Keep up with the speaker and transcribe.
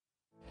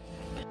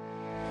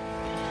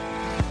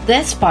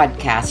This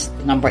podcast,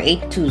 number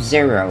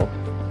 820,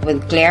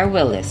 with Claire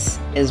Willis,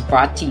 is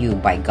brought to you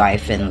by Guy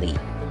Finley,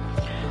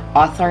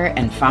 author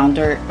and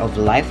founder of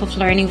Life of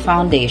Learning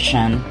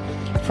Foundation,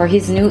 for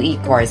his new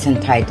e-course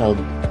entitled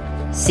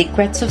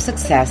Secrets of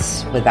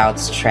Success Without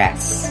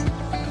Stress.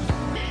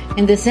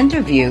 In this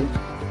interview,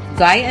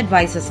 Guy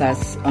advises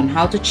us on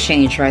how to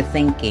change our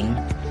thinking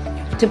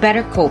to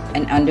better cope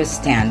and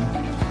understand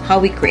how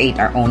we create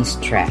our own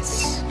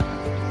stress.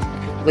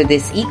 With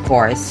this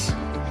e-course,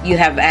 you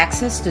have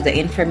access to the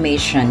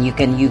information you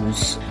can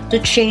use to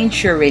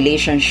change your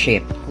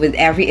relationship with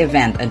every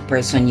event and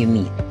person you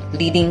meet,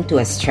 leading to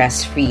a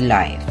stress-free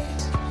life.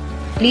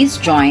 Please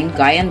join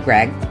Guy and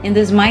Greg in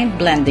this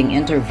mind-blending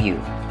interview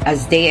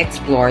as they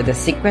explore the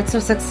secrets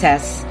of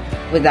success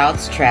without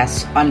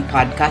stress on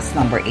podcast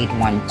number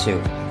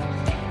 812.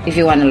 If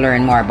you want to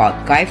learn more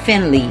about Guy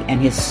Finley and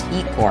his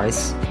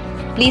e-course,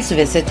 please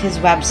visit his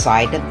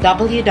website at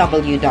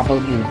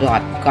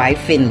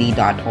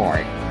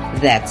www.guyfinley.org.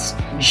 That's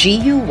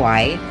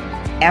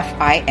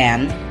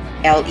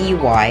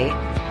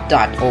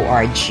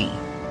GUYFINLEY.org.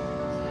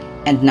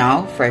 And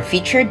now, for a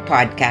featured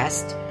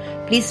podcast,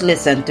 please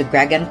listen to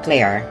Greg and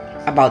Claire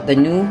about the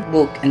new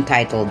book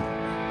entitled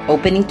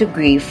Opening to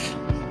Grief,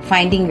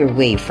 Finding Your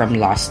Way from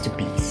Loss to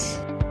Peace.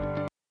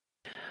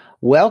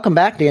 Welcome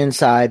back to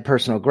Inside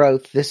Personal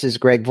Growth. This is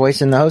Greg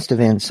Voisin, the host of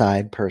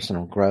Inside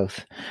Personal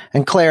Growth.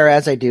 And Claire,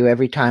 as I do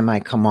every time I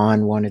come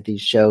on one of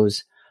these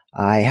shows,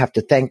 I have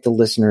to thank the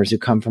listeners who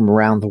come from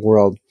around the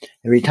world.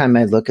 Every time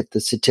I look at the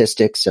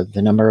statistics of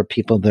the number of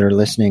people that are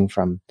listening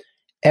from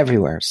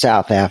everywhere,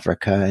 South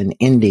Africa and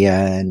India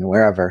and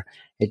wherever,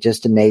 it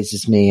just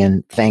amazes me.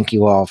 And thank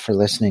you all for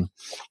listening.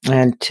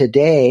 And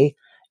today,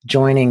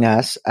 joining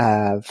us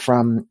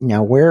from,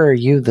 now, where are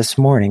you this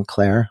morning,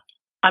 Claire?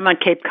 I'm on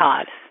Cape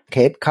Cod.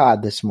 Cape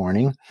Cod this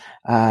morning,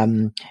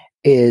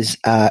 is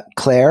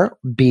Claire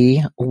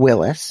B.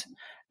 Willis.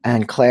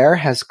 And Claire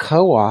has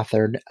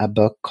co-authored a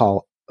book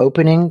called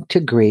Opening to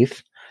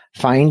Grief,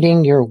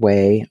 Finding Your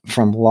Way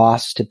from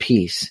Loss to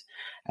Peace.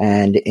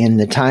 And in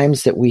the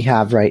times that we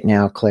have right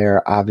now,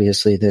 Claire,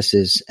 obviously this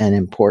is an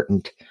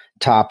important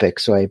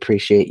topic. So I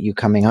appreciate you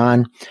coming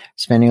on,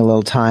 spending a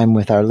little time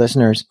with our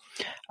listeners.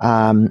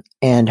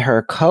 And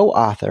her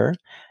co-author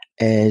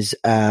is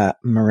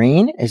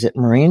Maureen. Is it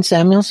Maureen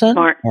Samuelson?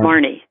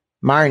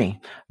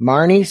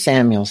 Marnie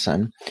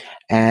Samuelson.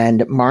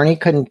 And Marnie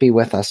couldn't be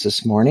with us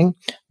this morning,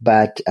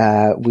 but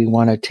we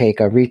want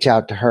to reach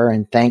out to her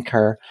and thank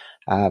her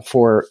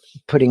for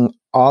putting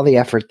all the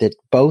effort that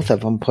both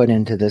of them put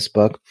into this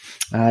book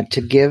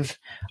to give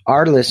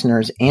our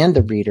listeners and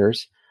the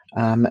readers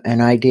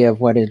an idea of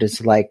what it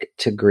is like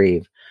to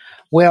grieve.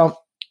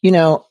 Well,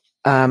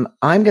 I'm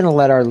going to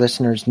let our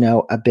listeners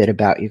know a bit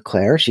about you,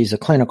 Claire. She's a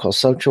clinical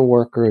social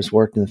worker who's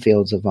worked in the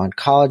fields of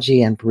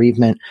oncology and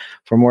bereavement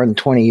for more than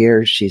 20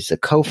 years. She's the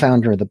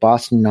co-founder of the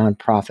Boston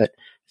nonprofit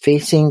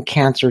Facing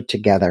Cancer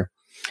Together.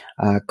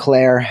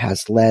 Claire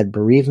has led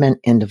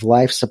bereavement,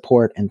 end-of-life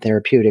support, and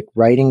therapeutic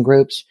writing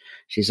groups.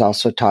 She's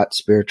also taught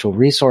spiritual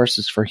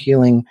resources for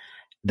healing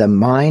the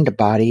mind,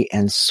 body,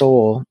 and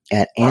soul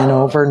at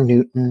Andover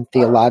Newton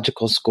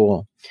Theological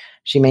School.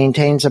 She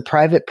maintains a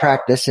private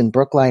practice in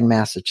Brookline,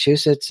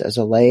 Massachusetts as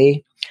a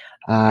lay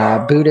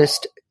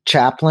Buddhist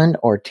chaplain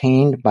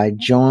ordained by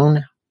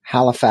Joan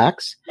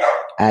Halifax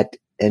at,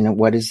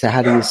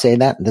 how do you say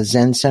that? The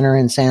Zen Center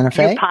in Santa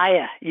Fe?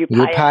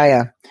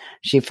 Upaya.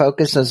 She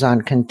focuses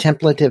on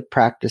contemplative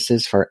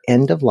practices for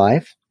end of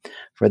life.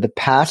 For the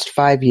past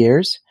 5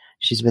 years,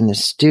 she's been the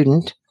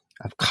student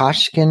of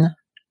Koshin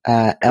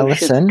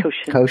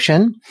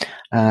Koshin,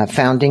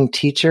 founding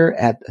teacher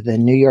at the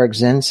New York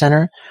Zen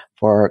Center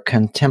for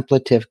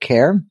Contemplative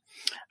Care.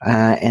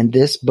 And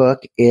this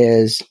book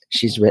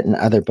she's written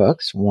other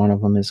books. One of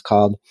them is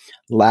called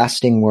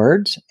Lasting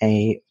Words,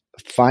 a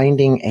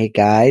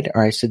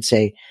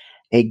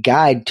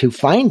guide to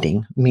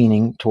finding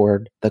meaning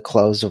toward the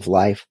close of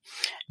life.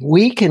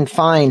 We can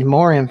find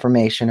more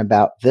information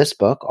about this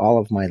book, all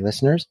of my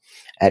listeners,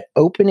 at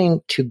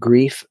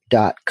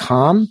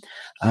openingtogrief.com.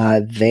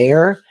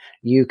 There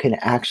you can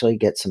actually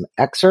get some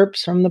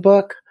excerpts from the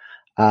book.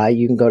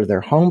 You can go to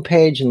their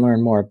homepage and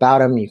learn more about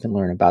them. You can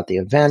learn about the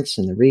events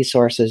and the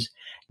resources.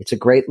 It's a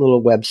great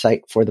little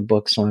website for the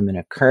book. So I'm going to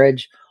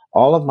encourage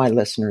all of my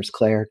listeners,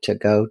 Claire, to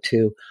go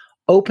to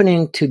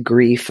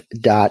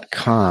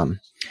openingtogrief.com.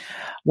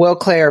 Well,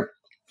 Claire,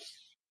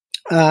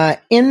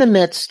 in the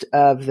midst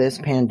of this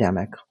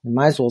pandemic, we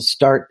might as well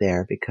start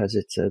there because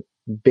it's a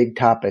big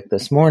topic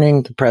this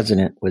morning. The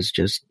president was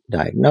just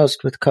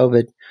diagnosed with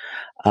COVID.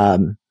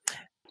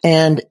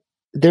 And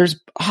there's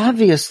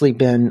obviously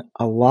been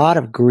a lot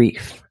of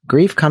grief.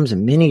 Grief comes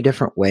in many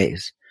different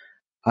ways.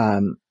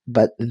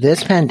 But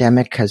this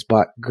pandemic has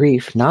brought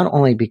grief not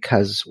only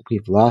because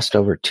we've lost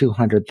over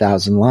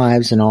 200,000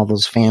 lives and all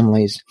those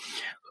families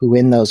who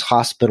in those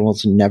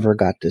hospitals never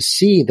got to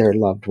see their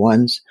loved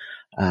ones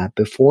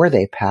before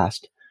they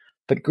passed,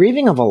 but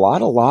grieving of a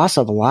lot of loss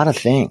of a lot of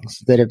things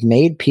that have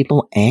made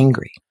people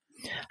angry.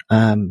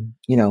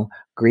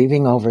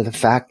 grieving over the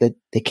fact that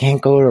they can't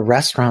go to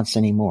restaurants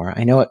anymore.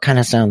 I know it kind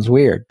of sounds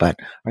weird,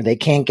 or they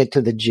can't get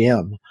to the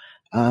gym.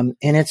 And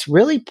it's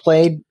really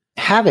played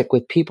havoc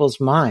with people's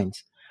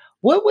minds.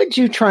 What would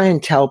you try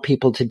and tell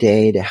people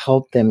today to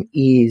help them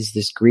ease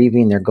this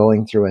grieving they're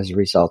going through as a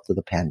result of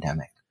the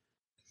pandemic?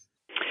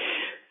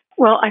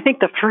 Well, I think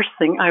the first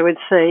thing I would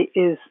say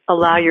is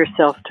allow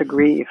yourself to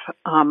grieve.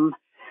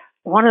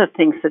 One of the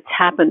things that's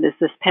happened is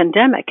this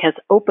pandemic has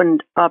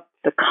opened up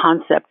the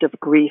concept of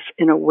grief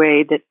in a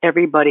way that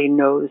everybody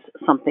knows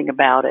something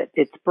about it.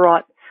 It's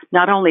brought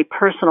not only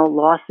personal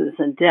losses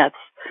and deaths,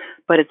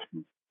 but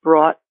it's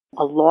brought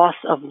a loss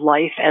of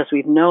life as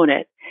we've known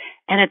it.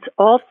 And it's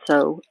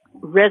also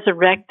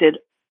resurrected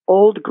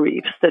old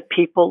griefs that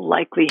people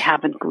likely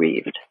haven't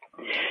grieved.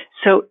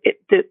 So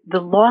the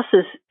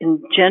losses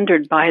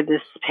engendered by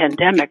this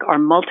pandemic are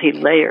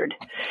multi-layered.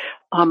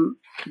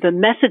 The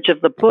message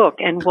of the book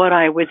and what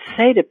I would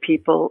say to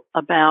people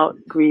about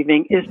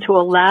grieving is to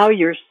allow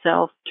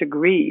yourself to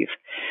grieve.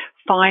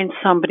 Find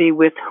somebody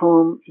with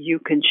whom you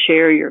can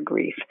share your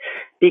grief,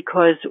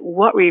 because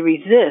what we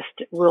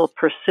resist will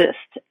persist,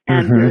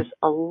 and there's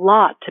a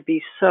lot to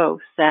be so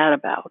sad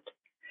about.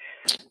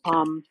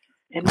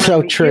 And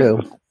so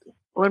true.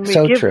 When we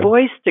give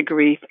voice to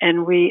grief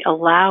and we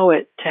allow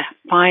it to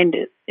find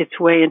its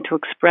way into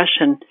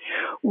expression,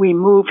 we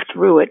move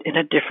through it in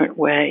a different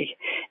way.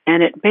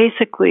 And it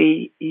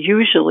basically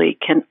usually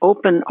can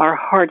open our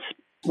hearts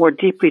more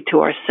deeply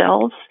to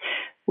ourselves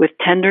with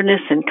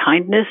tenderness and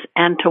kindness,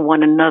 and to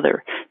one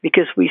another,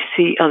 because we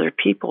see other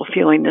people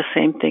feeling the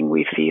same thing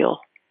we feel.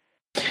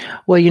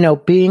 Well,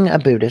 being a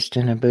Buddhist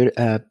and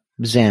a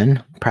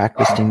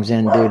practicing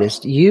Zen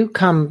Buddhist, you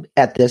come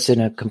at this in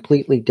a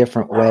completely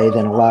different way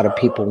than a lot of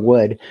people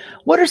would.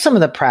 What are some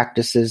of the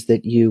practices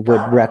that you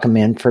would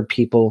recommend for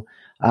people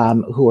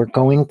who are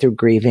going through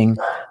grieving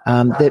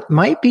that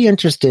might be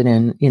interested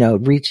in,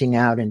 reaching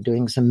out and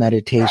doing some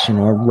meditation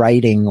or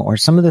writing, or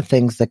some of the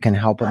things that can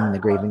help them in the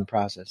grieving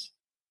process?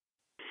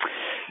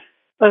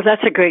 Well,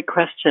 that's a great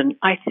question.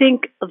 I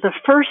think the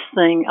first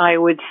thing I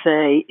would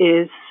say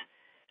is,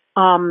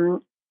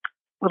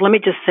 let me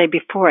just say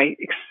before I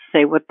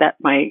say what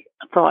my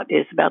thought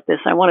is about this,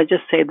 I want to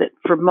just say that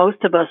for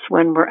most of us,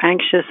 when we're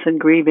anxious and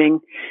grieving,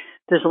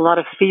 there's a lot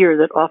of fear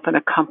that often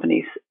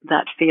accompanies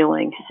that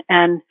feeling.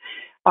 And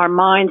our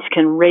minds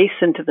can race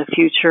into the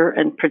future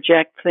and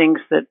project things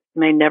that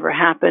may never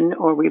happen,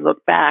 or we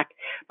look back,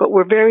 but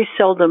we're very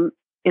seldom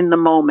in the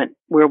moment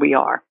where we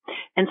are.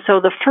 And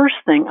so the first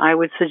thing I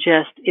would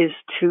suggest is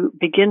to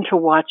begin to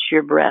watch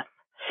your breath.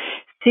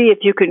 See if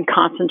you can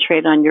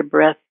concentrate on your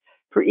breath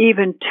for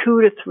even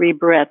 2 to 3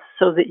 breaths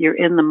so that you're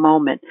in the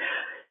moment.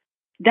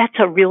 That's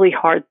a really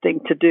hard thing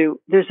to do.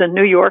 There's a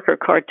New Yorker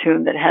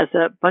cartoon that has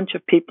a bunch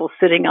of people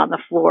sitting on the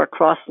floor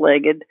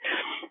cross-legged,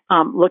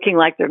 looking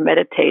like they're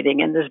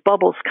meditating, and there's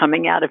bubbles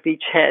coming out of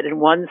each head. And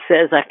one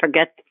says, I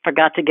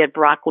forgot to get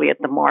broccoli at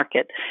the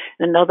market.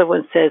 And another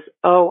one says,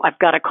 oh, I've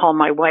got to call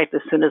my wife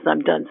as soon as I'm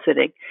done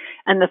sitting.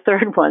 And the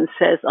third one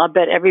says, I'll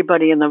bet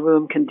everybody in the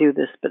room can do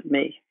this but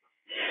me.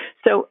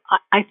 So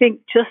I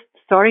think just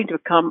starting to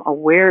become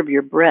aware of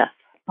your breath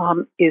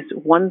is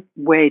one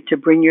way to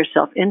bring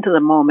yourself into the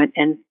moment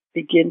and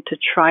begin to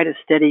try to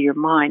steady your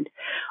mind.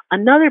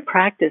 Another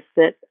practice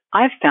that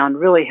I've found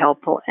really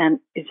helpful, and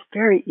it's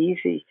very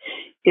easy,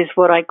 is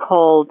what I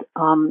called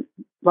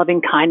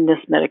loving kindness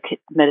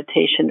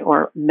meditation,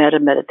 or metta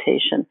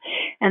meditation.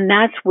 And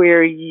that's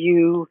where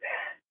you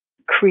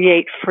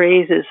create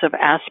phrases of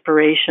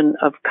aspiration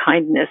of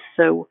kindness.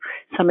 So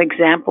some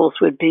examples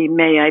would be,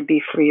 may I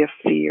be free of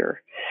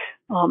fear.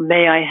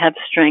 May I have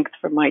strength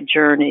for my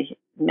journey.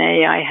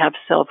 May I have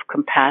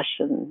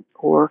self-compassion,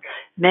 or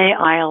may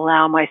I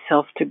allow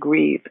myself to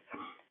grieve.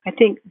 I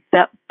think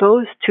that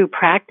those two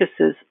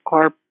practices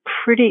are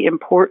pretty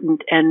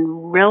important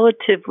and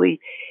relatively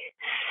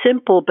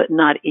simple, but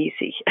not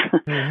easy.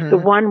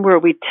 The one where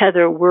we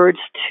tether words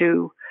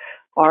to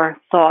our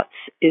thoughts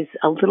is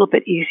a little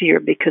bit easier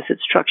because it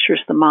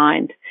structures the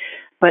mind.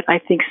 But I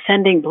think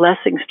sending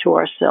blessings to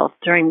ourselves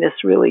during this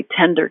really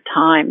tender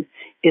time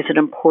is an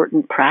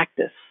important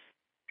practice.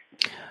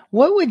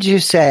 What would you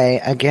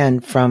say,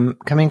 again,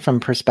 coming from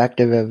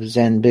perspective of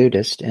Zen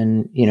Buddhist,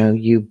 and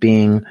you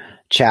being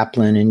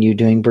chaplain and you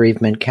doing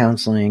bereavement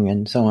counseling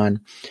and so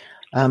on?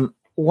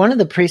 One of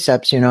the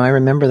precepts, I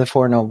remember the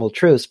Four Noble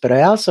Truths, but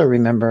I also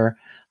remember,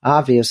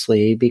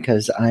 obviously,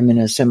 because I'm in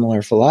a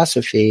similar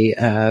philosophy,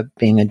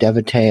 being a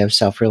devotee of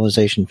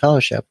Self-Realization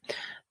Fellowship,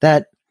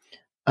 that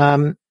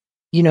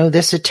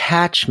this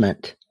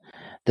attachment,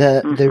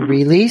 the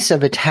release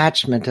of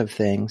attachment of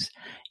things.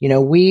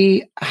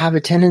 We have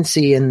a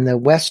tendency in the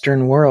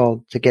Western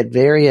world to get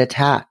very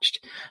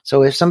attached.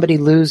 So if somebody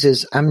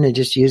loses, I'm going to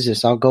just use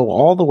this, I'll go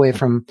all the way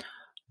from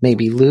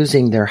maybe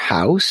losing their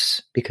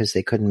house because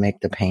they couldn't make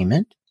the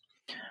payment,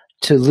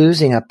 to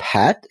losing a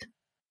pet,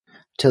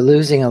 to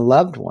losing a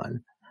loved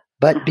one.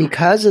 But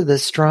because of the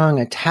strong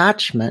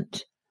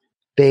attachment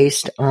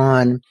based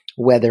on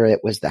whether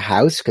it was the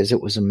house, because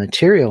it was a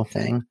material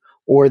thing,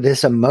 or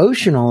this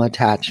emotional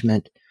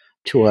attachment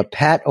to a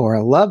pet or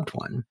a loved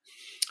one,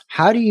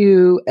 How do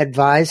you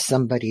advise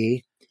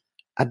somebody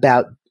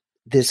about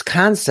this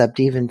concept,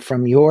 even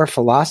from your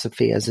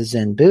philosophy as a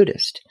Zen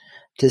Buddhist,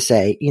 to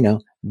say,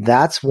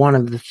 that's one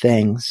of the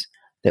things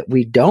that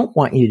we don't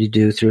want you to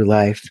do through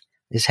life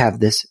is have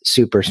this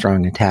super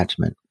strong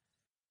attachment?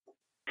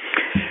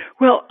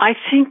 Well, I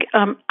think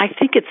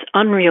it's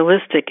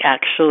unrealistic,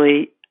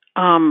 actually,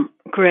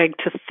 Greg,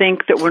 to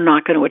think that we're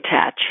not going to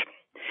attach.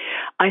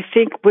 I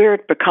think where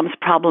it becomes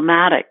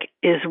problematic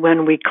is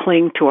when we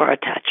cling to our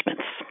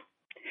attachments.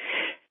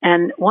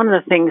 And one of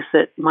the things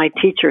that my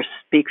teacher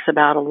speaks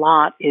about a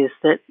lot is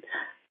that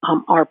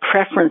our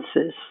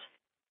preferences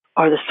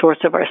are the source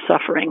of our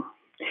suffering.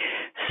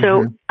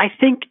 So I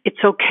think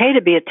it's okay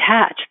to be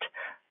attached,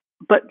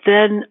 but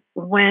then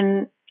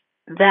when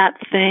that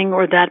thing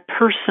or that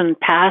person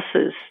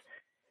passes,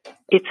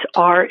 it's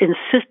our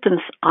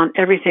insistence on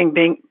everything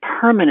being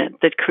permanent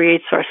that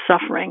creates our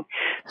suffering.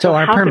 So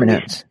our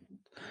permanence.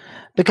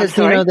 Because,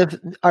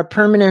 our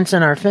permanence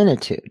and our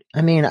finitude.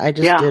 I mean, I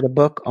just did a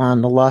book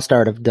on the lost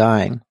art of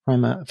dying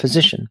from a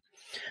physician.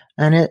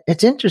 And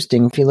it's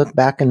interesting if you look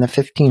back in the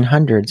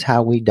 1500s,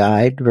 how we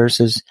died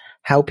versus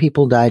how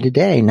people die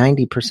today.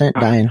 90%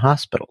 die in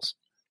hospitals.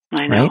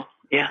 I know. Right?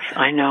 Yes,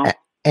 I know.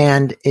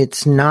 And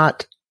it's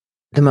not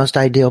the most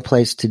ideal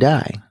place to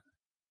die.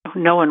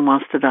 No one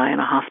wants to die in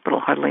a hospital,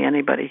 hardly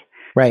anybody.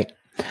 Right.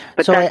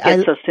 But so that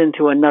gets us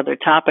into another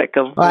topic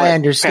of I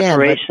understand,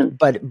 preparation.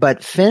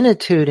 But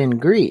finitude and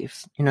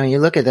grief, you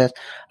look at this,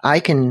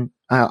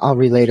 I'll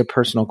relate a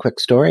personal quick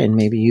story, and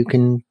maybe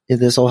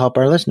this will help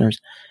our listeners.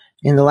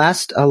 In the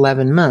last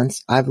 11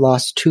 months, I've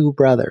lost 2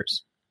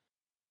 brothers.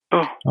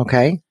 Oh.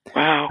 Okay?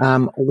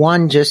 Wow.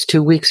 One just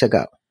 2 weeks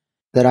ago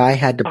that I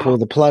had to pull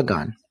the plug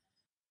on.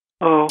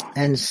 Oh.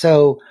 And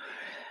so,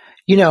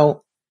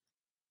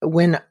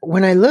 when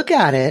I look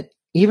at it,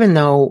 even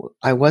though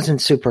I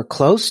wasn't super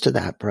close to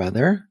that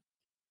brother,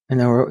 and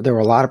there were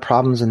a lot of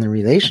problems in the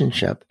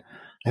relationship,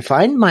 I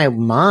find my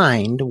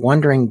mind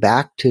wandering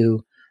back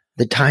to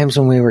the times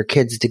when we were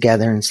kids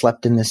together and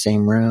slept in the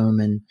same room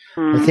and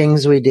the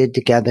things we did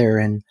together.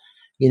 And,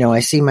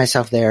 I see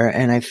myself there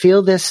and I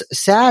feel this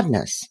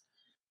sadness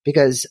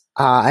because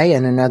I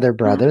and another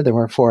brother, there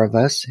were 4 of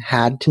us,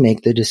 had to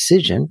make the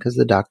decision because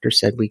the doctor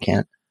said we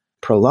can't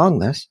prolong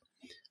this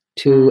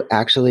to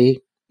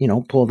actually,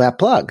 pull that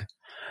plug.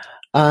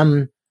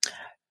 When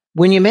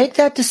you make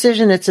that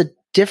decision, it's a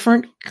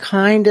different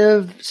kind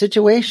of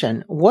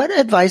situation. What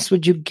advice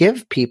would you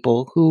give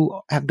people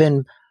who have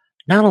been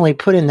not only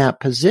put in that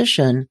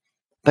position,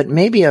 but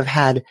maybe have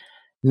had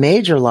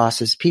major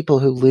losses, people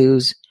who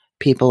lose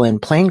people in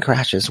plane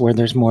crashes where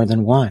there's more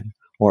than one,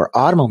 or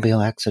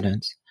automobile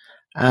accidents?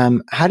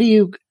 How do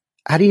you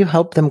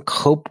help them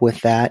cope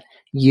with that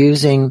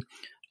using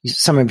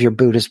some of your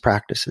Buddhist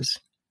practices?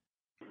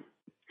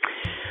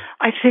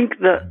 I think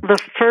the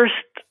first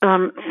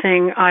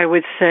thing I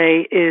would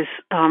say is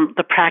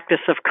the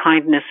practice of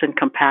kindness and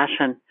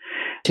compassion.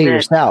 To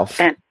yourself.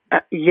 And,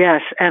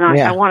 yes, and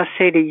I want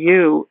to say to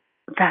you,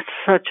 that's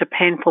such a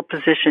painful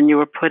position you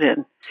were put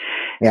in.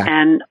 Yeah.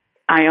 And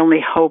I only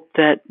hope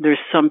that there's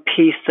some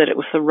peace that it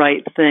was the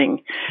right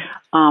thing.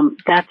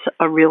 That's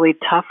a really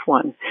tough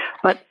one.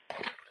 But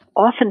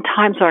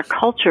oftentimes our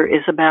culture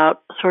is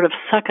about sort of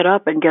suck it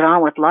up and get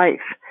on with life.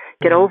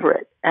 Get over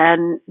it.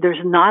 And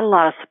there's not a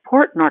lot of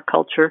support in our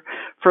culture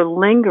for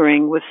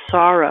lingering with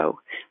sorrow,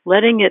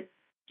 letting it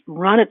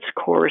run its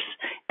course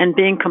and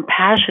being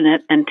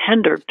compassionate and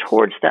tender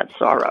towards that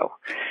sorrow.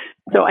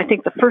 So I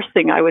think the first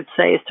thing I would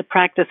say is to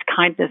practice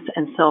kindness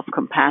and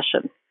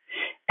self-compassion.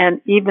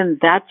 And even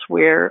that's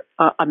where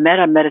a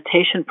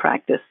meditation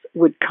practice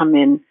would come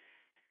in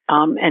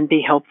and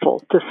be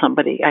helpful to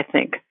somebody, I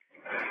think.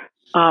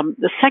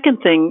 The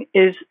second thing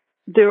is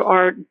there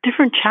are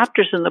different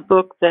chapters in the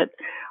book that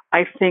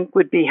I think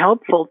would be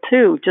helpful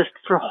too, just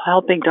for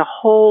helping to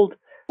hold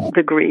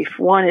the grief.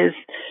 One is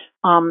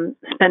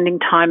spending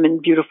time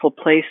in beautiful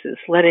places,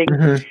 letting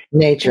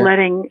nature,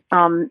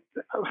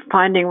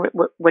 finding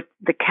what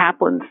the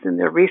Kaplans in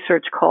their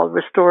research called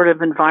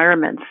restorative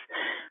environments,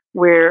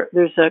 where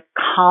there's a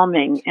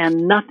calming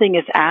and nothing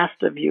is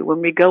asked of you.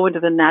 When we go into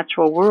the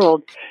natural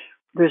world,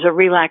 there's a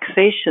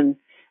relaxation.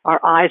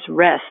 Our eyes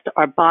rest,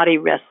 our body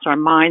rests, our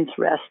minds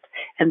rest.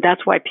 And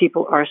that's why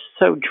people are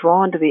so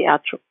drawn to the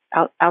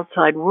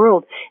outside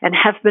world and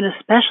have been,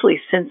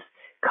 especially since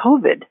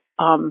COVID.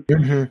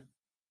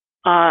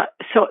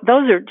 So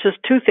those are just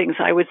 2 things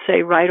I would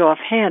say right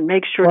offhand.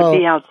 Make sure to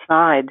be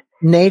outside.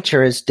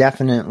 Nature is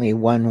definitely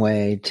one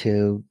way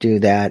to do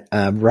that.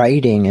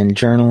 Writing and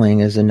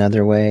journaling is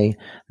another way.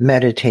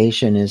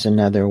 Meditation is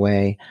another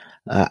way.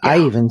 I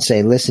even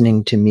say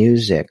listening to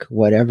music,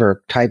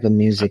 whatever type of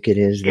music it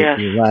is that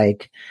you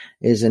like,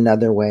 is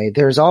another way.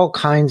 There's all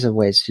kinds of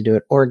ways to do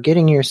it, or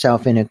getting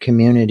yourself in a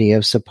community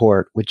of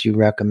support, which you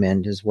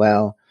recommend as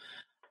well.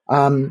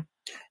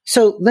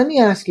 So let me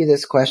ask you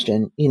this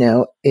question.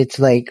 It's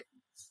like,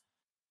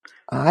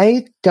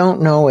 I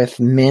don't know if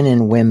men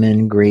and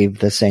women grieve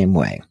the same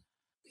way.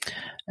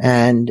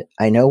 And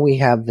I know we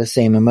have the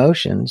same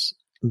emotions,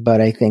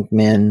 but I think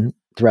men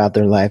throughout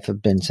their life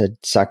have been said,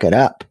 suck it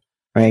up.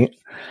 right?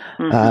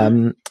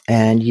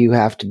 And you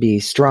have to be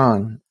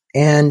strong.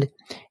 And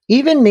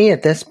even me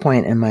at this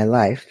point in my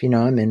life,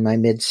 I'm in my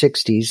mid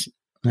 60s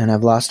and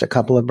I've lost a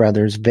couple of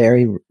brothers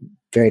very,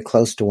 very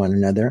close to one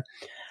another.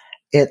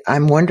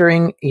 I'm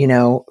wondering,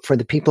 for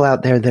the people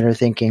out there that are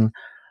thinking,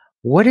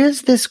 what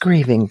is this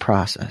grieving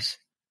process?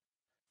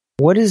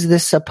 What is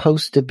this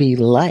supposed to be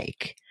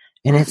like?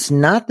 And it's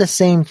not the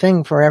same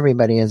thing for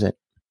everybody, is it?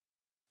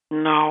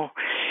 No,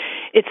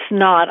 it's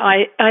not.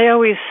 I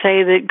always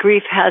say that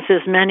grief has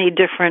as many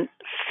different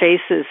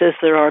faces as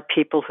there are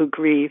people who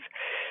grieve.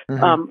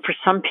 For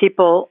some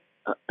people,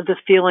 the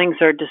feelings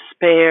are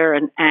despair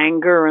and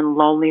anger and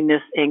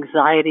loneliness.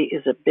 Anxiety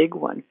is a big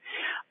one.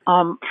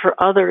 For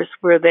others,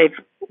 where they've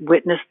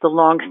witnessed the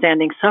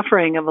long-standing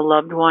suffering of a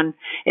loved one,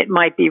 it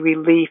might be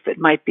relief, it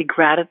might be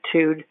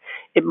gratitude,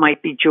 it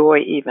might be joy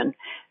even.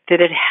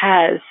 That it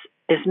has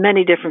as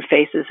many different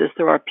faces as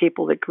there are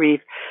people that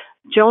grieve.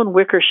 Joan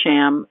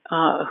Wickersham,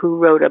 who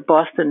wrote a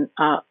Boston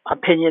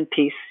opinion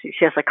piece,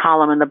 she has a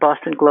column in the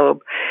Boston Globe,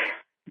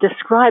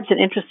 describes an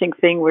interesting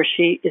thing where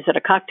she is at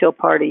a cocktail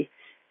party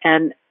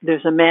and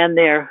there's a man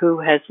there who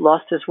has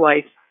lost his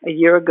wife a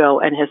year ago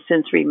and has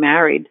since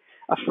remarried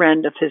a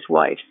friend of his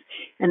wife's.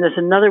 And there's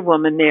another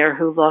woman there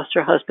who lost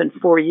her husband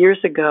 4 years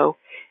ago,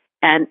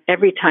 and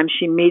every time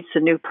she meets a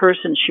new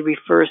person, she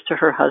refers to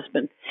her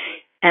husband.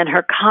 And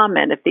her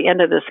comment at the end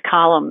of this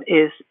column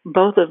is,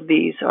 both of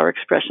these are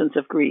expressions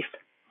of grief.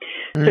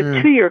 So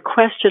to your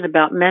question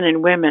about men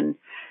and women,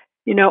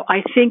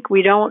 I think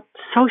we don't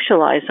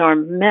socialize our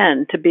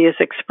men to be as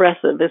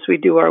expressive as we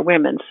do our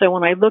women. So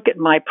when I look at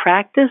my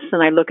practice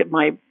and I look at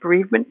my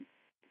bereavement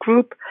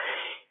group,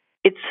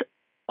 it's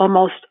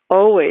almost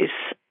always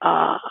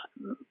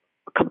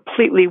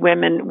completely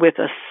women with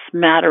a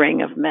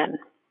smattering of men.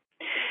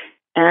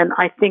 And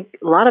I think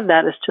a lot of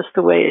that is just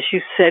the way, as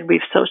you said,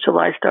 we've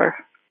socialized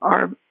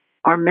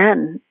our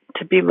men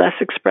to be less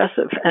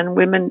expressive, and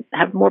women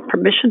have more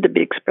permission to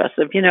be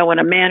expressive. When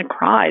a man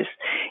cries,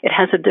 it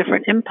has a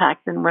different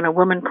impact than when a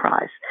woman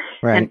cries.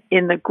 Right. And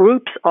in the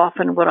groups,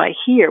 often what I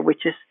hear,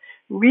 which is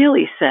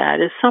really sad,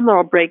 is someone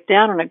will break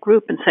down in a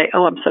group and say,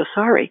 "Oh, I'm so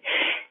sorry."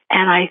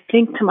 And I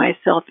think to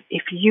myself,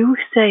 if you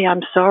say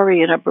I'm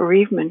sorry in a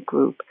bereavement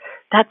group,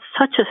 that's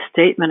such a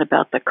statement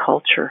about the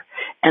culture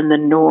and the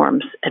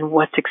norms and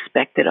what's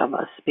expected of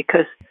us.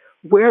 Because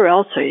where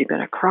else are you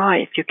going to cry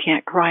if you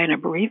can't cry in a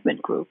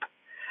bereavement group?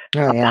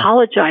 Oh, yeah.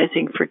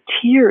 Apologizing for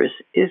tears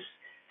is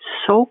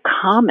so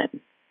common.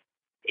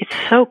 It's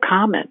so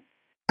common.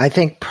 I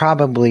think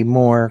probably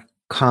more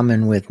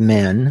common with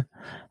men,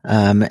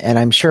 and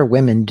I'm sure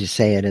women do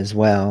say it as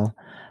well.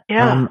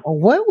 Yeah.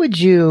 What would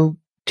you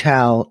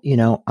tell,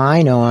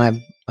 I know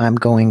I'm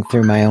going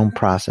through my own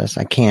process.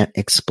 I can't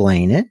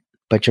explain it,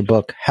 but your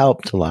book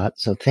helped a lot.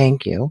 So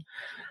thank you.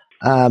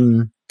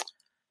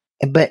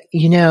 But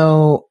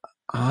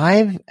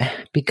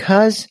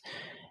because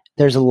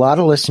there's a lot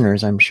of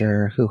listeners, I'm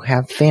sure, who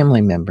have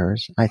family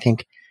members. I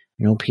think,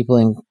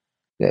 people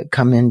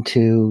come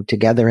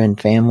together in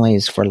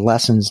families for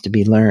lessons to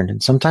be learned.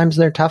 And sometimes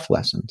they're tough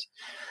lessons.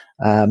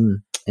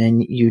 And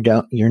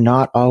you're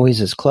not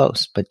always as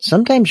close, but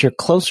sometimes you're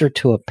closer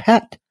to a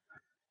pet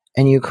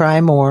and you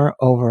cry more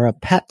over a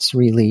pet's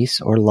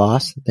release or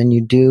loss than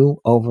you do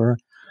over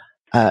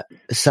a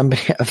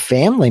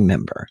family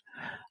member.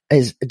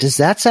 Does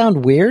that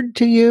sound weird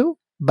to you?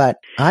 But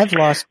I've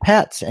lost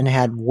pets and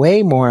had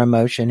way more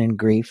emotion and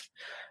grief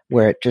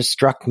where it just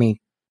struck me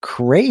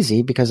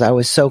crazy because I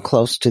was so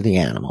close to the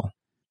animal.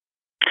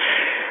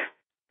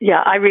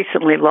 Yeah, I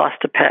recently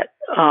lost a pet,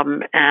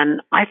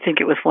 and I think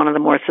it was one of the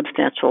more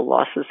substantial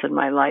losses in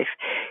my life.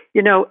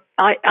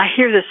 I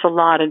hear this a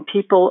lot, and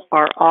people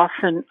are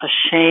often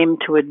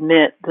ashamed to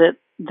admit that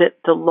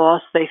the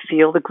loss they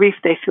feel, the grief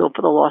they feel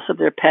for the loss of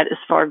their pet is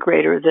far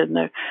greater than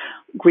the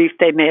grief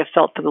they may have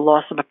felt for the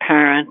loss of a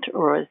parent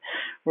or a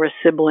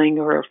sibling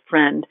or a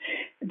friend.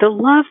 The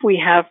love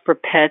we have for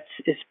pets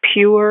is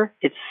pure,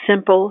 it's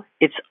simple,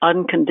 it's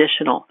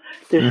unconditional.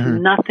 There's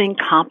nothing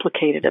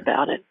complicated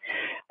about it.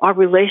 Our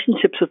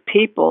relationships with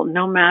people,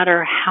 no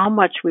matter how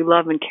much we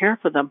love and care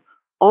for them,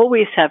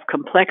 always have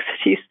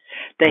complexities.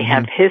 They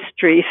have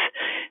histories.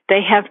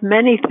 They have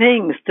many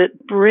things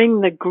that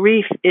bring the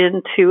grief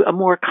into a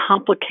more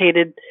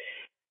complicated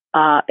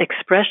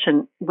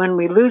expression. When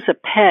we lose a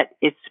pet,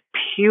 it's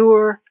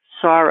pure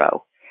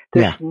sorrow.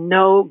 There's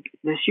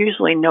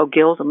usually no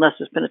guilt unless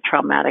there's been a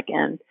traumatic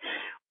end,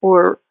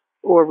 or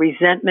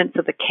resentment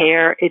for the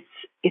care. It's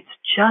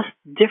just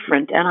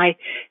different. And I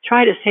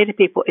try to say to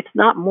people, it's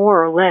not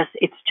more or less.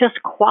 It's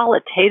just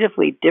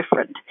qualitatively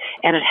different,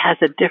 and it has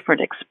a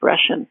different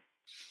expression.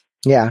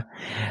 Yeah.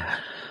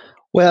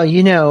 Well,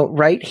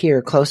 right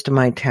here close to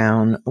my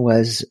town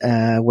was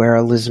where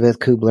Elizabeth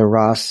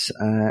Kubler-Ross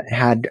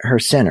had her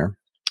center.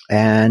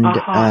 And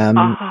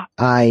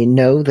I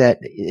know that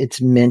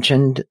it's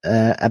mentioned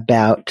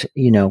about,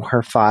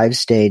 her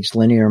 5-stage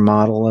linear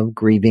model of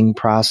grieving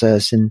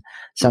process. And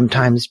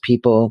sometimes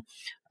people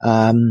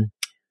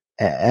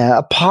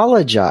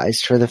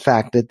apologized for the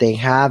fact that they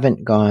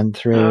haven't gone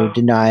through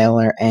denial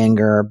or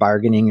anger or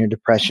bargaining or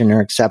depression or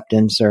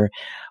acceptance or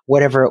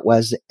whatever it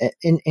was.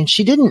 And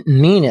she didn't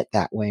mean it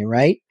that way,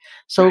 right?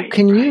 So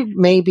can you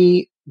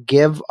maybe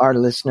give our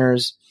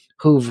listeners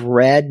who've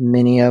read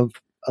many of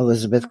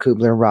Elizabeth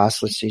Kubler-Ross,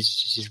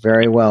 she's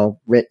very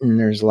well written.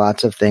 There's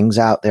lots of things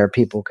out there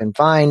people can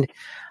find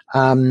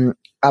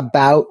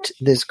about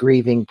this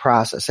grieving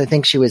process. I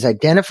think she was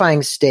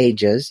identifying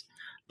stages,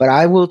 but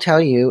I will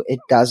tell you, it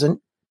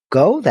doesn't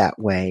go that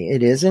way.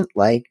 It isn't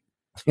like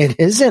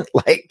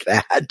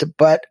that.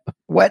 But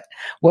what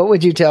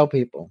would you tell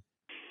people?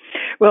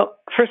 Well,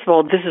 first of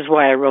all, this is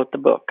why I wrote the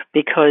book,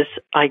 because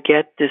I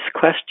get this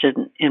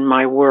question in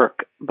my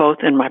work, both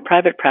in my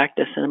private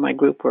practice and in my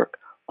group work,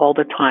 all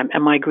the time.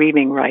 Am I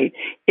grieving right?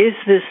 Is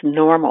this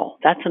normal?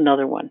 That's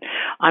another one.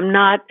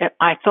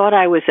 I thought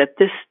I was at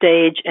this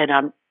stage,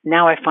 and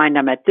now I find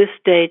I'm at this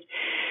stage.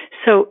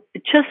 So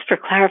just for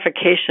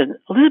clarification,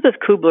 Elizabeth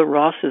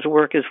Kubler-Ross's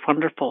work is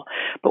wonderful,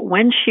 but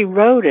when she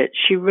wrote it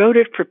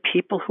for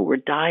people who were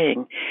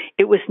dying.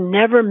 It was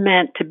never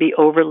meant to be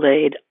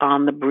overlaid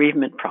on the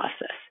bereavement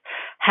process.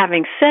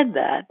 Having said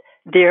that,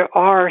 there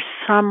are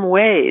some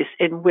ways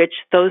in which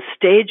those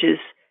stages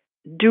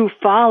do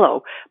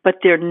follow, but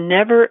they're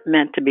never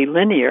meant to be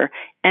linear,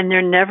 and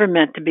they're never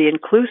meant to be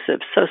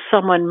inclusive. So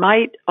someone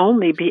might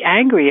only be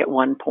angry at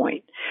one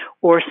point,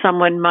 or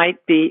someone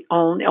might be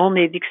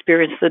only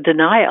experience the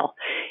denial.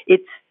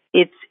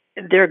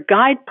 They're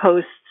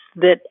guideposts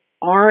that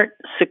aren't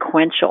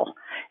sequential,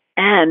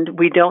 and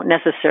we don't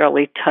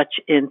necessarily touch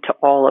into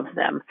all of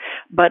them.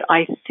 But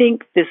I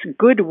think this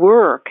good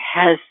work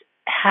has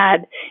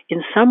had,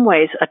 in some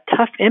ways, a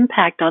tough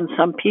impact on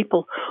some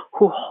people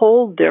who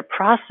hold their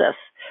process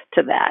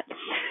to that.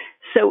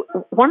 So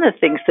one of the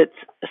things that's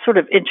sort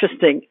of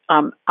interesting,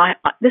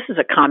 this is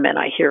a comment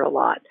I hear a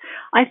lot.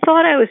 I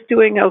thought I was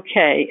doing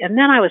okay, and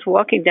then I was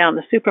walking down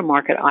the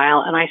supermarket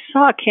aisle, and I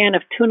saw a can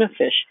of tuna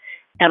fish,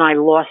 and I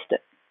lost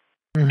it.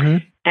 Mm-hmm.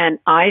 And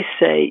I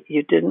say,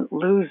 you didn't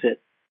lose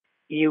it.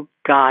 You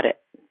got it.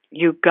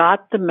 You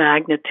got the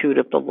magnitude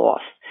of the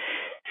loss.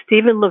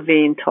 Stephen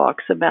Levine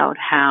talks about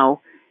how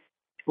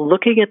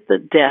looking at the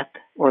death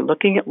or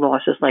looking at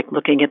loss is like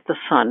looking at the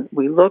sun.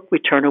 We look, we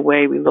turn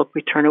away, we look,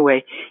 we turn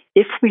away.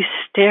 If we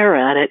stare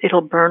at it,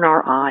 it'll burn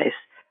our eyes.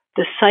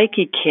 The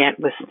psyche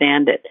can't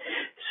withstand it.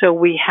 So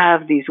we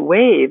have these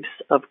waves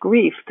of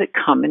grief that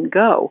come and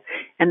go.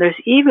 And there's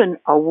even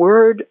a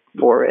word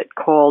for it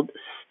called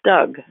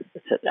STUG.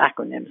 It's an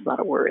acronym, it's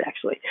not a word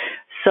actually.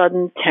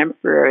 Sudden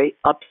Temporary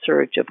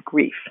Upsurge of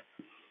Grief.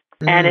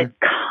 And it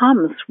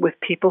comes with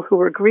people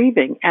who are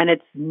grieving, and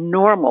it's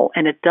normal,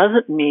 and it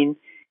doesn't mean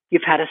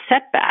you've had a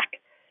setback.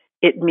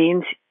 It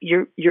means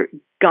you're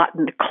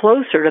gotten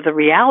closer to the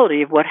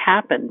reality of what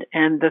happened.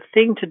 And the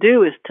thing to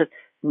do is to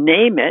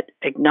name it,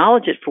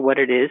 acknowledge it for what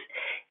it is,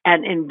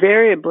 and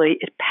invariably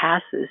it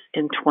passes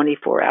in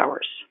 24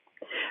 hours.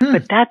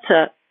 But that's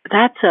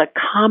a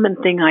common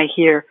thing I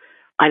hear.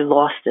 I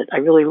lost it. I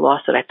really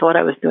lost it. I thought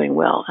I was doing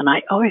well. And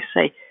I always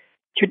say,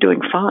 you're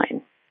doing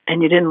fine.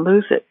 And you didn't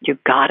lose it. You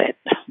got it.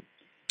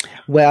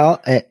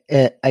 Well,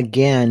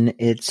 again,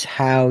 it's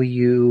how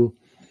you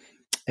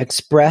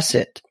express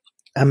it,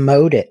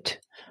 emote it,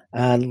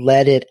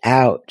 let it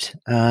out,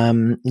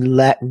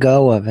 let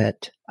go of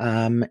it,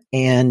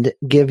 and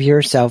give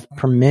yourself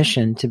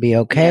permission to be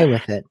okay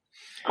with it.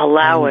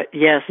 Allow it,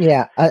 yes.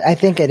 Yeah, I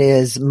think it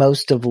is.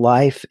 Most of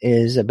life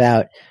is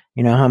about,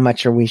 how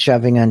much are we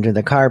shoving under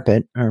the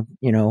carpet or,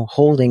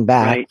 holding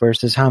back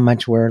versus how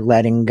much we're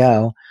letting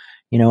go.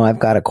 I've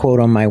got a quote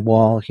on my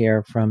wall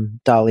here from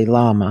Dalai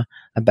Lama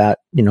about,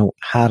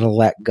 how to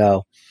let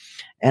go.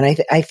 And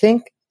I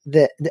think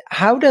that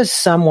how does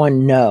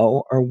someone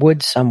know, or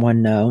would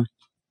someone know,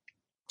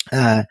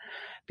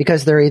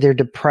 because they're either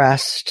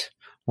depressed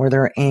or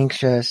they're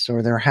anxious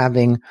or they're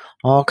having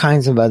all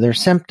kinds of other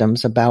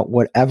symptoms about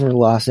whatever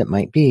loss it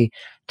might be,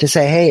 to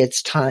say, hey,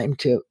 it's time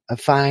to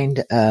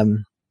find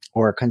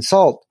or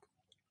consult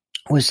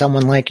with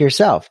someone like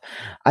yourself.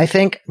 I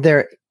think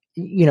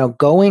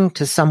going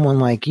to someone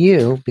like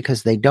you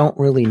because they don't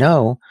really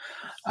know,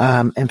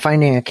 and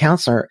finding a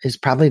counselor is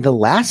probably the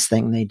last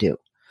thing they do.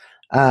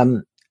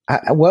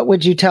 What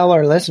would you tell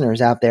our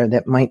listeners out there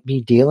that might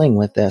be dealing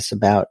with this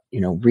about,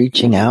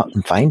 reaching out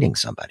and finding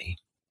somebody?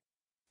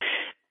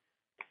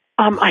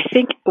 I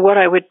think what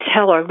I would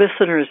tell our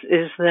listeners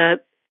is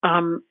that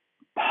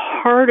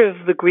part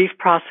of the grief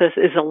process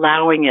is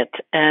allowing it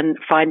and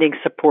finding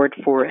support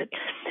for it.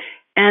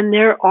 And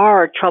there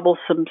are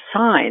troublesome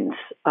signs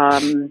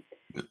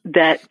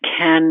that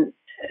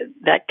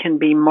can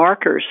be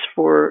markers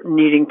for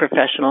needing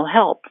professional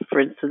help. For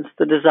instance,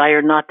 the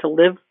desire not to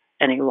live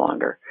any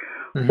longer,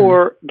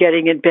 or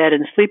getting in bed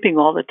and sleeping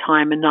all the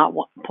time and not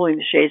pulling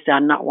the shades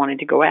down, not wanting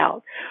to go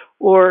out,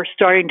 or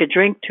starting to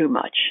drink too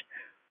much,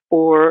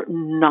 or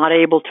not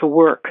able to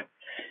work.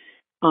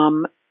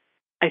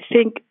 I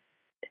think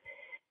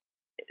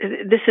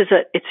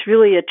it's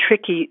really a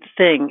tricky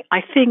thing.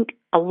 I think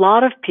a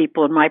lot of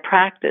people in my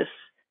practice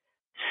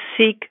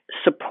seek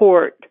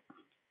support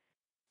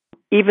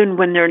even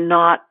when they're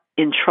not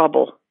in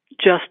trouble,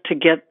 just to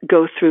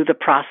go through the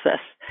process.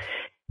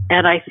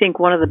 And I think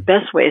one of the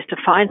best ways to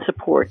find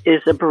support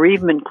is a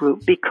bereavement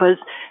group, because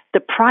the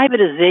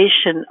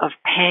privatization of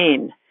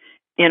pain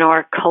in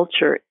our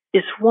culture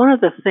is one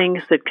of the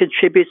things that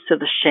contributes to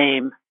the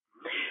shame.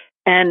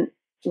 And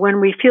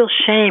when we feel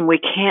shame, we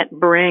can't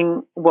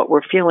bring what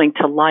we're feeling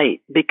to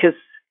light because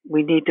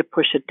we need to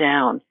push it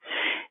down.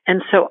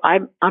 And so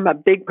I'm a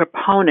big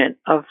proponent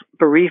of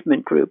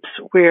bereavement groups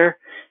where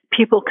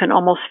people can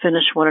almost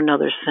finish one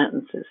another's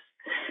sentences.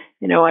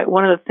 You know,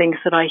 one of the things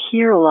that I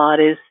hear a lot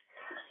is,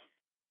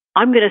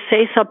 I'm going to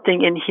say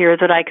something in here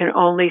that I can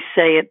only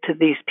say it to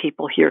these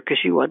people here because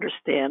you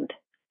understand.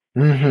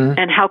 Mm-hmm.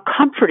 And how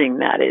comforting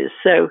that is.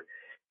 So,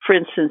 for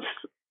instance,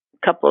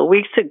 a couple of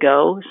weeks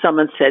ago,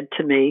 someone said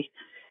to me,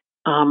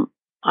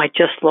 I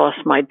just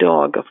lost my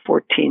dog of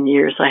 14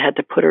 years. I had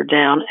to put her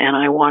down, and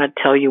I want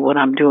to tell you what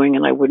I'm doing,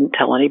 and I wouldn't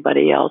tell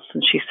anybody else.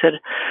 And she said,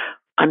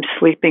 I'm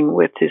sleeping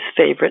with his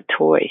favorite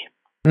toy.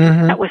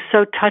 Mm-hmm. That was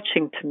so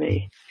touching to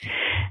me.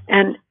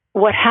 And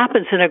what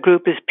happens in a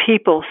group is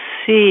people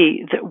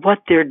see that what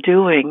they're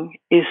doing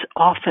is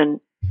often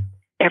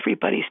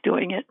everybody's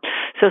doing it.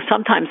 So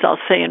sometimes I'll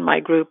say in my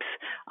groups,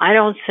 I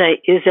don't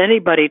say, is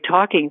anybody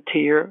talking to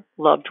your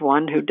loved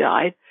one who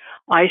died?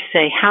 I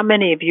say, how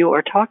many of you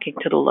are talking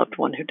to the loved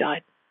one who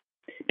died?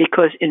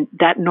 Because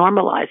that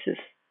normalizes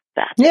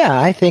that. Yeah,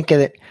 I think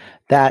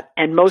that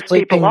and most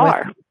people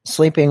are.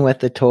 Sleeping with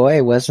the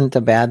toy wasn't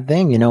a bad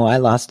thing. You know, I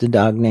lost a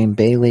dog named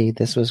Bailey.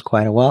 This was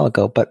quite a while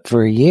ago, but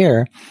for a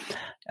year,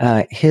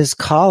 his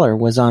collar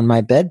was on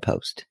my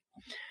bedpost.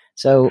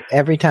 So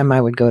every time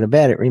I would go to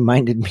bed, it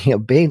reminded me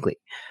of Bailey.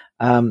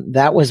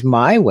 That was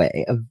my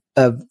way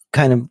of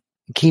kind of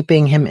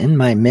keeping him in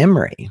my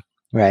memory,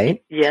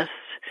 right? Yes.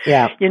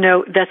 Yeah. You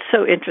know, that's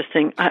so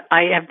interesting.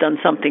 I have done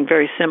something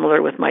very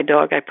similar with my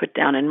dog I put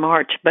down in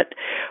March, but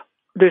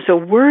there's a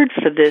word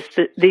for this.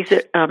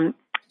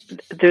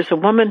 There's a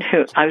woman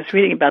I was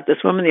reading about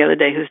this woman the other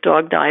day whose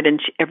dog died,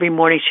 and every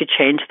morning she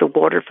changed the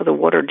water for the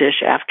water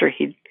dish after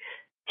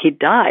he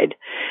died.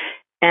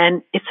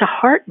 And it's a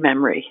heart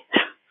memory.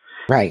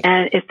 Right.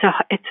 And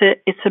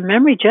it's a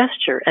memory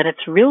gesture, and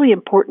it's really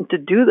important to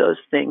do those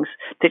things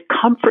that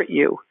comfort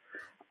you.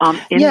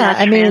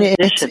 I mean,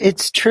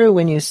 it's true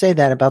when you say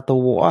that about the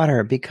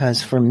water,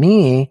 because for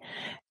me,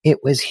 it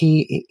was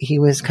he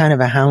was kind of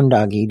a hound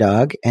doggy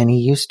dog, and he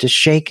used to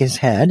shake his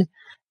head,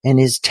 and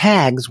his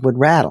tags would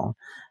rattle,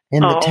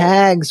 and the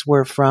tags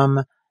were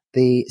from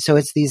so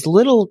it's these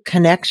little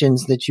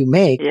connections that you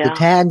make. Yeah. The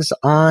tags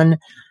on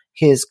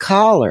his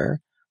collar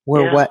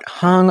were what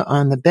hung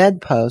on the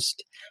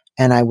bedpost,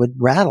 and I would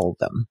rattle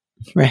them,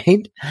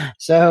 right?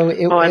 So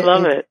I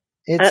love it.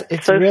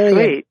 It's so really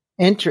sweet.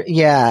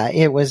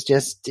 It was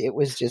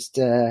just,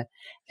 and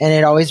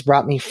it always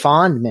brought me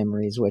fond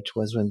memories, which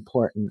was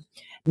important.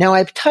 Now,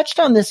 I've touched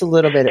on this a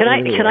little bit. Can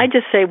I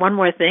just say one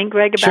more thing,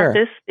 Greg, about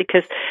this?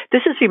 Because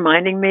this is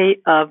reminding me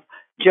of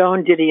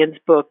Joan Didion's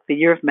book, The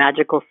Year of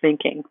Magical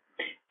Thinking.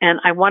 And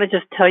I want to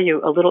just tell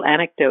you a little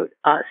anecdote.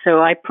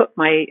 So I put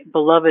my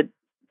beloved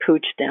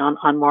Pooch down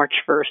on March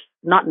 1st,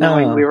 not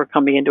knowing we were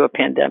coming into a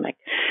pandemic.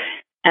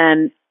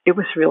 And it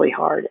was really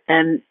hard.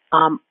 And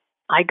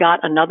I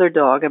got another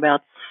dog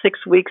about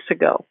 6 weeks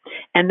ago.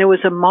 And there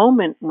was a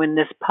moment when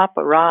this pup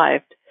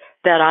arrived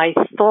that I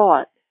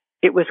thought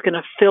it was going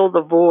to fill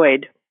the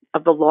void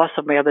of the loss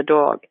of my other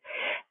dog.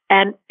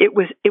 And it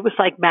was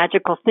like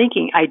magical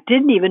thinking. I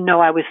didn't even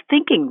know I was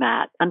thinking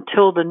that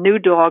until the new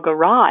dog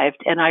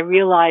arrived. And I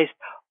realized,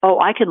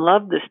 I can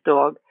love this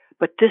dog,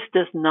 but this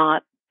does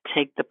not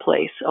take the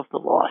place of the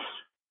loss.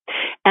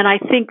 And I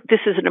think this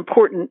is an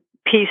important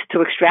piece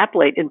to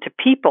extrapolate into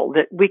people,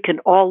 that we can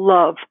all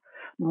love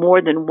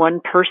more than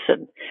one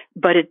person,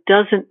 but it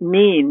doesn't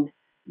mean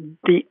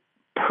the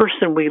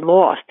person we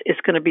lost is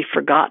going to be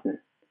forgotten.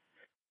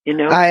 You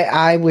know,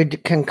 I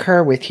would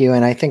concur with you,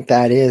 and I think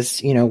that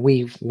is, you know,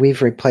 we've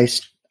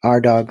replaced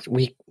our dogs.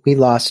 We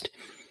lost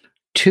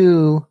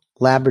 2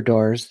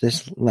 Labradors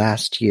this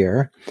last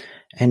year,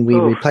 and we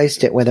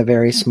replaced it with a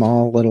very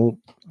small little,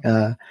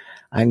 I'm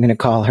going to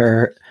call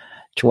her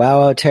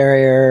Chihuahua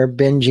Terrier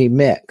Benji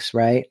mix,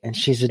 right? And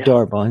she's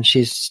adorable, and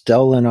she's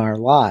stolen our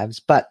lives.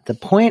 But the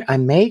point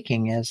I'm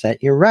making is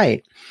that you're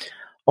right.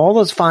 All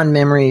those fond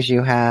memories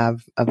you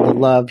have of the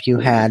love you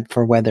had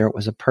for whether it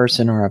was a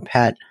person or a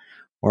pet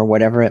or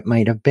whatever it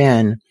might have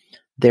been,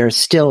 they're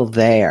still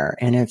there.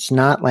 And it's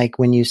not like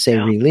when you say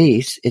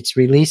release, it's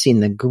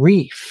releasing the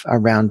grief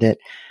around it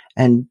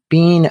and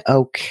being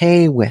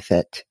okay with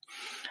it.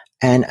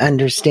 And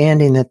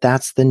understanding that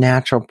that's the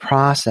natural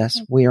process.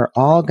 We are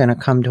all going to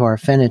come to our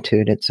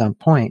finitude at some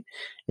point.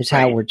 It's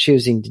how we're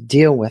choosing to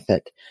deal with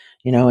it.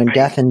 You know, and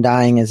death and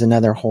dying is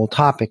another whole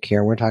topic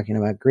here. We're talking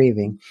about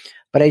grieving.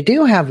 But I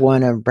do have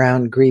one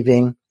around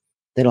grieving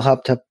that'll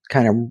help to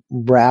kind of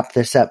wrap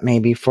this up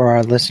maybe for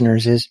our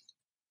listeners is,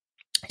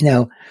 you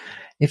know,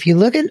 if you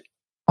look at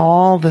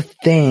all the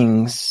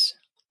things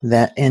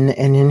that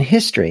in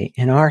history,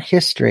 in our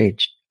history,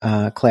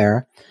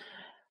 Clara,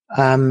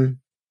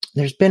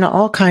 there's been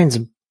all kinds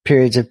of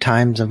periods of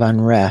times of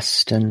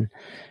unrest and,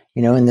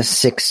 in the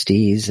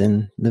 60s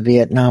and the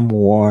Vietnam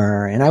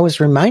War. And I was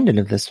reminded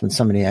of this when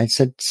I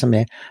said to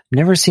somebody, I've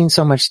never seen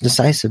so much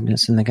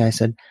decisiveness. And the guy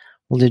said,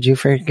 well, did you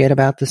forget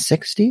about the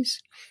 60s?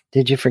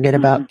 Did you forget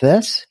about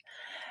this?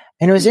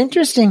 And it was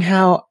interesting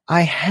how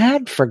I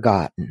had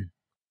forgotten,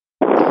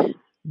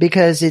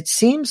 because it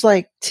seems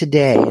like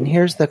today, and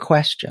here's the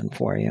question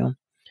for you,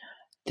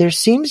 there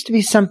seems to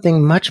be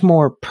something much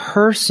more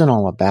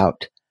personal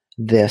about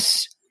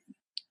this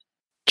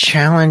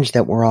challenge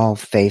that we're all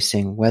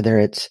facing, whether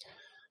it's,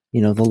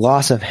 the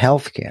loss of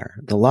healthcare,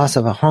 the loss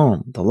of a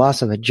home, the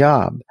loss of a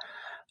job,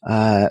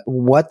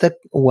 what the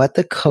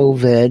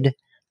COVID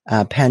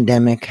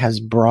pandemic has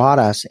brought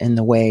us in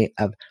the way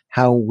of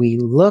how we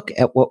look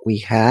at what we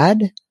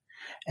had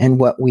and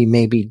what we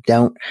maybe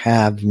don't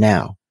have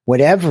now,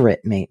 whatever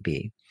it may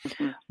be.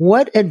 Mm-hmm.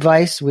 What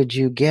advice would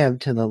you give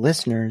to the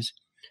listeners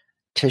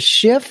to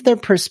shift their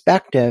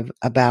perspective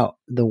about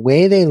the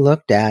way they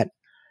looked at,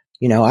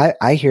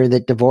 I hear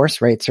that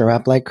divorce rates are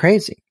up like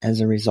crazy as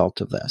a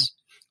result of this.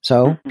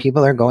 So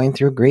people are going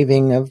through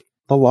grieving of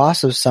the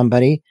loss of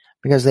somebody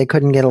because they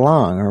couldn't get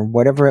along or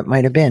whatever it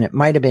might have been. It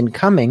might have been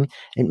coming.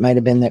 It might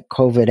have been that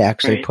COVID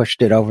actually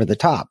pushed it over the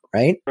top,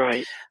 right?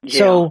 Right. Yeah.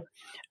 So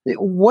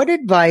what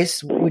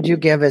advice would you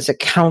give as a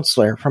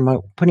counselor,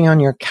 from putting on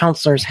your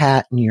counselor's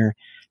hat and your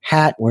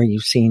hat where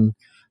you've seen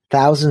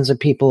thousands of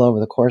people over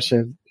the course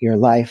of your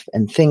life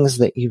and things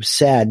that you've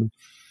said?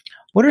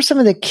 What are some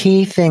of the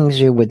key things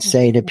you would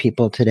say to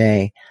people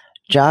today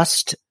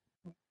just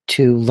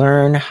to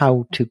learn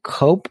how to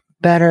cope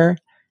better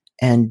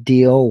and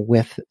deal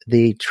with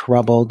the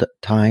troubled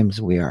times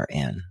we are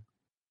in?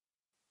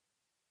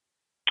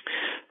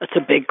 That's a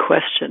big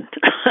question.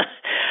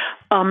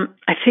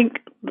 I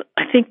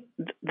think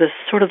the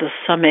sort of the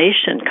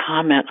summation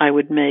comment I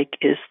would make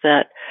is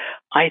that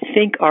I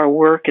think our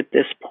work at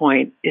this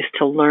point is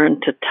to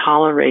learn to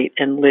tolerate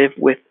and live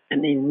with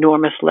an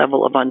enormous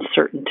level of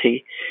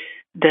uncertainty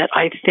that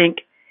I think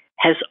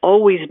has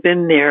always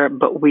been there,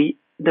 but the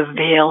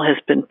veil has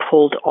been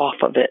pulled off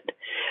of it.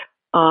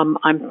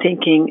 I'm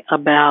thinking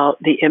about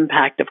the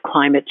impact of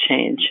climate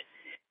change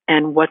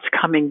and what's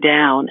coming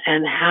down,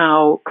 and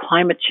how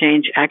climate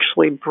change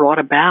actually brought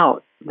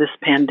about this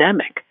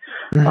pandemic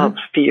of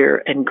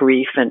fear and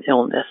grief and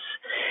illness,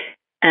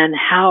 and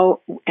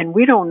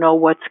we don't know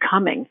what's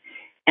coming.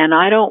 And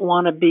I don't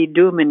want to be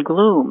doom and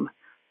gloom,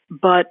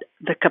 but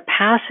the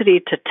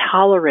capacity to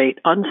tolerate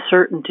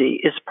uncertainty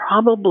is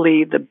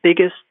probably the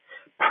biggest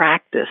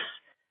practice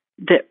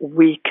that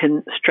we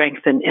can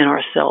strengthen in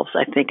ourselves,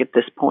 I think, at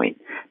this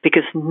point,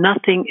 because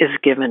nothing is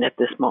given at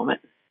this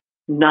moment.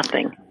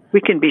 Nothing.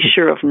 We can be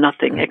sure of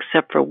nothing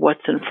except for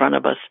what's in front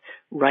of us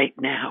right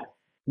now.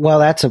 Well,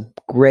 that's a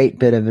great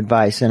bit of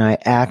advice. And I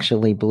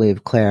actually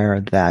believe,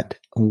 Claire, that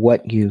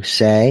what you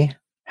say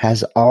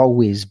has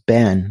always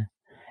been.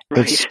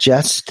 Right. It's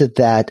just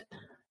that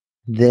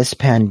this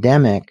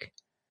pandemic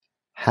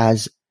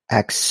has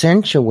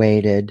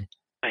accentuated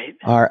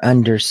our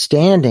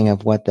understanding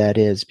of what that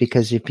is.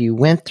 Because if you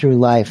went through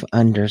life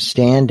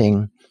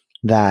understanding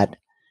that,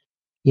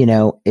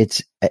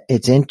 it's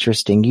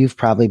interesting. You've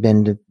probably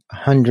been to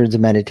hundreds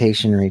of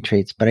meditation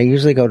retreats, but I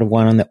usually go to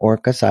one on the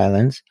Orcas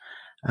Islands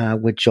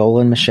with Joel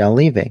and Michelle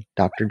Levy,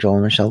 Dr. Joel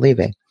and Michelle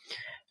Levy.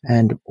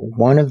 And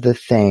one of the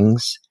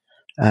things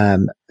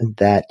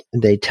that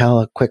they tell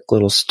a quick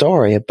little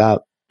story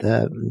about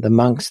the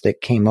monks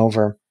that came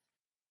over,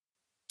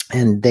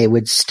 and they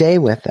would stay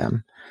with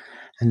them.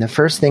 And the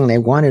first thing they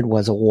wanted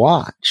was a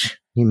watch.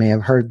 You may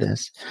have heard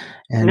this.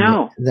 And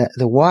no.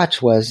 The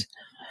watch was,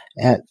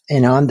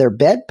 and on their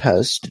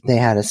bedpost, they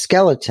had a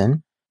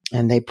skeleton,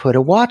 and they put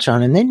a watch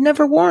on, and they'd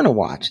never worn a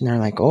watch. And they're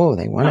like, oh,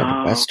 they wanted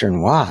a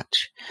Western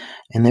watch.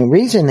 And the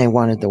reason they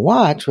wanted the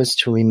watch was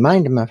to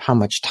remind them of how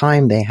much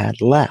time they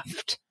had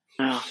left.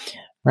 Oh.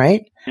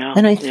 Right? Yeah.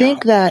 And I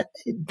think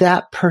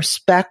that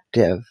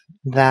perspective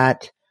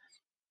that,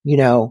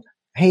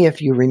 hey,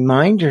 if you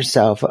remind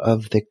yourself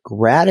of the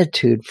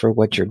gratitude for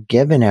what you're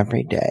given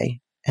every day,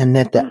 and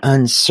that the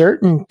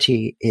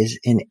uncertainty is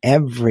in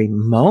every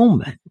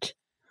moment,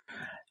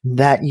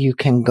 that you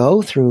can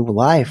go through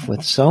life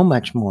with so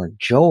much more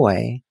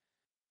joy,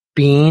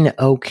 being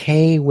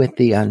okay with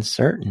the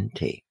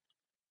uncertainty.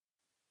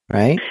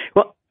 Right?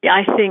 Well,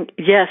 I think,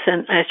 yes.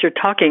 And as you're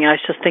talking, I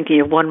was just thinking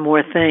of one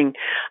more thing.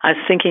 I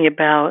was thinking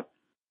about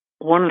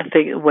one of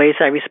the ways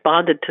I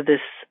responded to this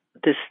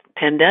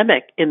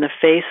pandemic in the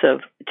face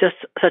of just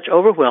such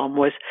overwhelm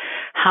was,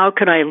 how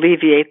can I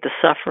alleviate the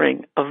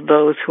suffering of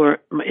those who are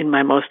in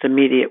my most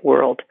immediate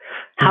world?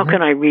 How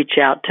can I reach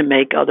out to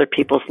make other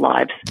people's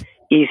lives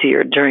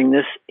easier during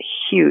this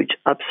huge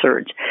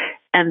upsurge?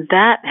 And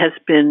that has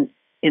been,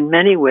 in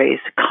many ways,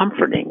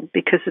 comforting,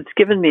 because it's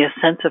given me a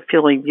sense of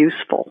feeling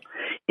useful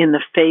in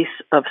the face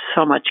of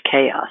so much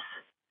chaos.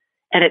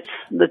 And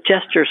the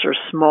gestures are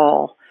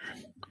small,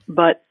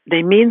 but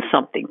they mean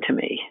something to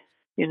me,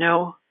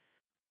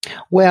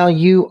 Well,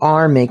 you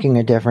are making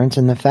a difference,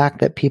 and the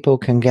fact that people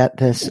can get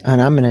this, and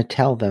I'm going to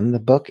tell them the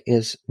book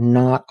is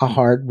not a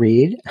hard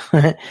read.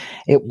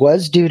 It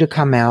was due to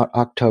come out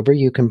October.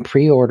 You can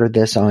pre-order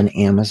this on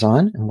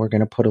Amazon, and we're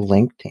going to put a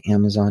link to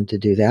Amazon to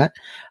do that.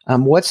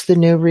 What's the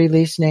new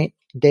release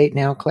date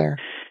now, Claire?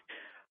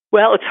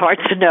 Well, it's hard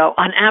to know.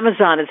 On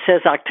Amazon, it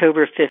says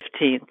October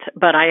 15th,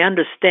 but I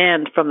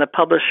understand from the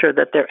publisher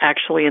that they're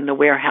actually in the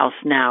warehouse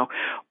now.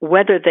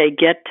 Whether they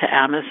get to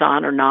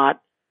Amazon or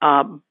not,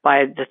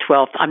 by the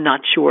 12th, I'm not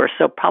sure.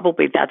 So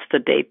probably that's the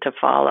date to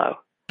follow.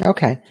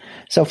 Okay.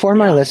 So for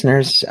my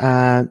listeners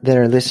that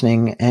are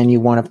listening and you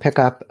want to pick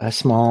up a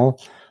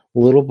small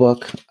little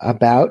book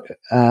about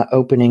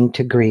opening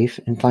to grief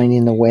and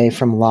finding the way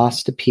from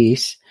loss to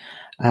peace,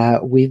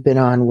 we've been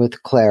on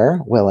with Claire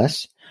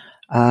Willis.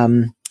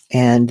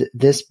 And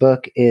this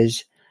book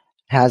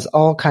has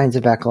all kinds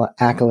of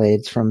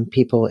accolades from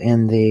people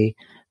in the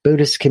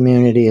Buddhist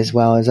community as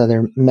well as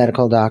other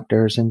medical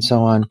doctors and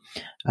so on.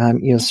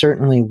 You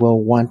certainly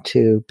will want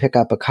to pick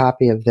up a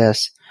copy of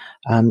this.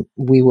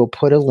 We will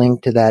put a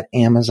link to that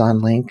Amazon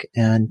link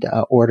and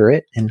order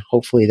it, and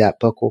hopefully that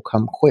book will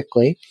come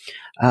quickly.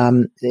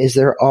 Is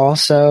there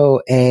also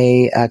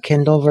a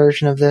Kindle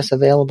version of this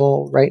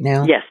available right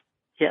now? Yes.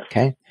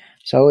 Okay.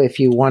 So if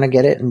you want to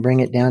get it and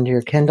bring it down to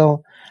your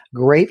Kindle,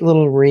 great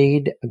little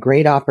read, a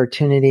great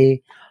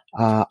opportunity,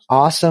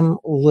 awesome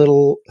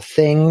little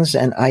things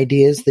and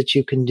ideas that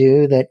you can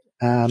do that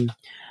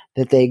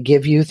they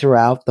give you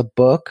throughout the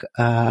book,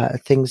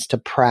 things to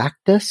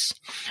practice,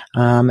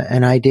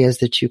 and ideas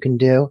that you can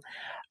do.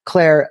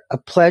 Claire, a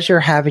pleasure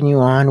having you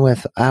on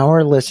with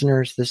our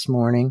listeners this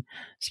morning,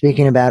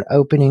 speaking about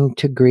opening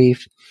to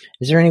grief.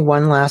 Is there any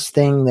one last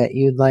thing that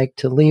you'd like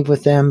to leave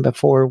with them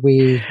before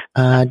we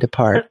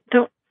depart?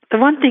 The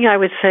one thing I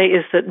would say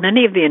is that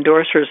many of the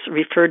endorsers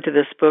referred to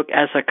this book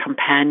as a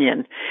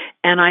companion.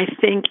 And I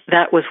think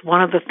that was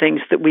one of the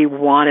things that we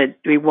wanted.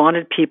 We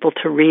wanted people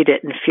to read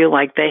it and feel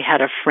like they had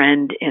a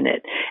friend in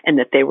it and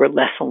that they were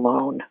less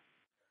alone.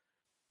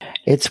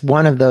 It's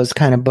one of those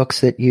kind of books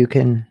that you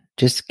can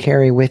just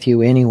carry with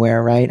you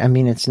anywhere, right? I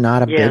mean, it's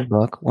not a big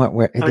book.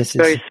 It's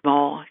very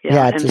small.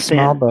 Yeah, it's a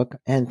small book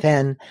and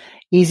thin,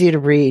 easy to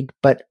read,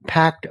 but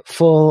packed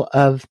full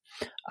of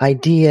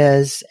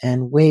ideas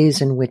and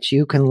ways in which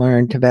you can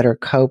learn to better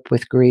cope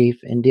with grief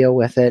and deal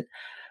with it.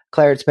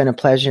 Claire, it's been a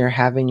pleasure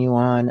having you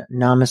on.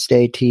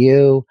 Namaste to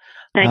you.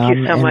 Thank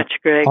you so much,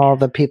 Greg. All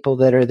the people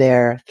that are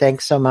there.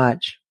 Thanks so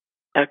much.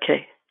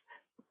 Okay.